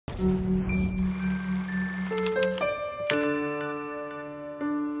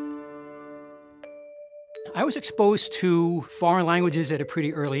I was exposed to foreign languages at a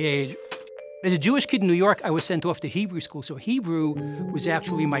pretty early age. As a Jewish kid in New York, I was sent off to Hebrew school, so Hebrew was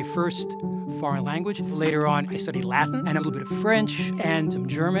actually my first foreign language. Later on, I studied Latin and a little bit of French and some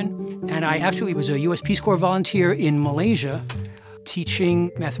German. And I actually was a U.S. Peace Corps volunteer in Malaysia teaching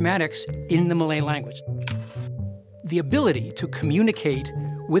mathematics in the Malay language. The ability to communicate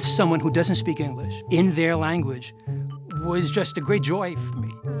with someone who doesn't speak English in their language was just a great joy for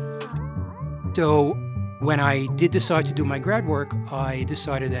me. So when I did decide to do my grad work, I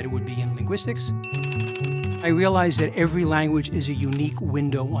decided that it would be in linguistics. I realized that every language is a unique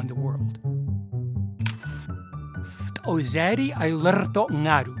window on the world.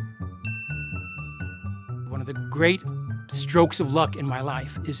 One of the great strokes of luck in my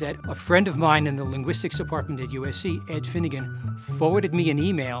life is that a friend of mine in the linguistics department at USC, Ed Finnegan, forwarded me an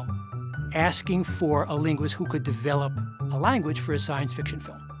email asking for a linguist who could develop a language for a science fiction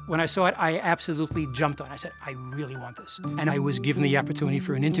film. When I saw it, I absolutely jumped on it. I said, I really want this. And I was given the opportunity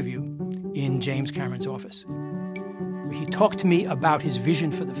for an interview in James Cameron's office. He talked to me about his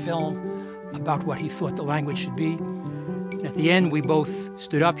vision for the film, about what he thought the language should be. And at the end, we both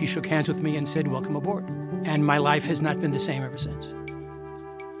stood up, he shook hands with me and said, welcome aboard. And my life has not been the same ever since.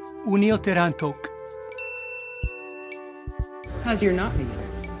 Unil Terantok. How's your not?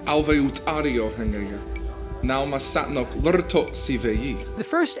 The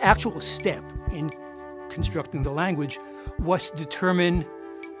first actual step in constructing the language was to determine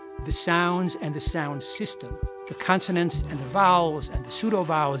the sounds and the sound system. The consonants and the vowels and the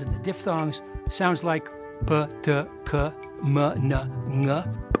pseudo-vowels and the diphthongs. Sounds like p, t, k, m, n, ng,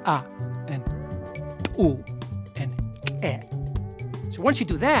 a, and u, and e. So once you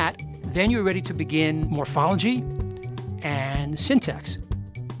do that, then you're ready to begin morphology and syntax.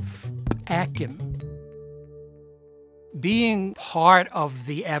 Akim. Being part of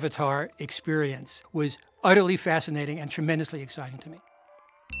the Avatar experience was utterly fascinating and tremendously exciting to me.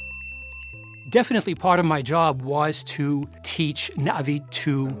 Definitely part of my job was to teach Na'vi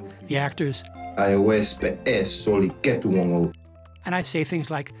to the actors. And I say things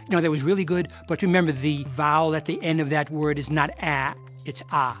like, you know, that was really good, but remember the vowel at the end of that word is not a, it's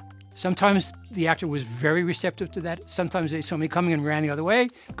a. Sometimes the actor was very receptive to that. Sometimes they saw me coming and ran the other way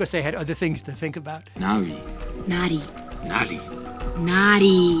because they had other things to think about. Navi. Nari. Nari.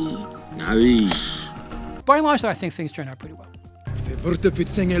 Nari. Navi. By and large, I think things turned out pretty well.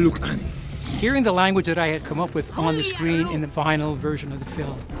 Hearing the language that I had come up with on the screen in the final version of the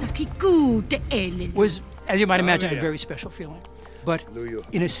film was, as you might imagine, a very special feeling. But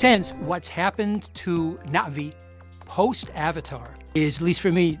in a sense, what's happened to Na'vi post-Avatar is, at least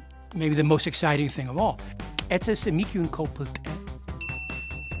for me, maybe the most exciting thing of all.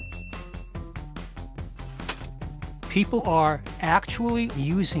 People are actually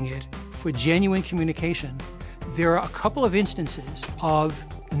using it for genuine communication. There are a couple of instances of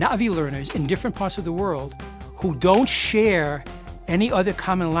Na'vi learners in different parts of the world who don't share any other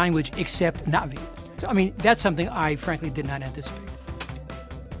common language except Na'vi. So, I mean, that's something I frankly did not anticipate.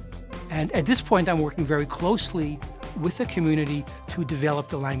 And at this point, I'm working very closely with the community to develop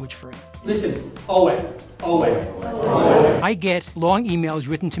the language further. Listen, Owen. I get long emails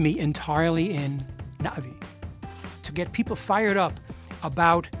written to me entirely in Na'vi to get people fired up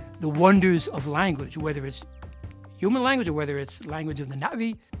about the wonders of language, whether it's human language or whether it's language of the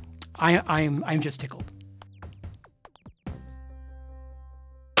Na'vi. I'm just tickled.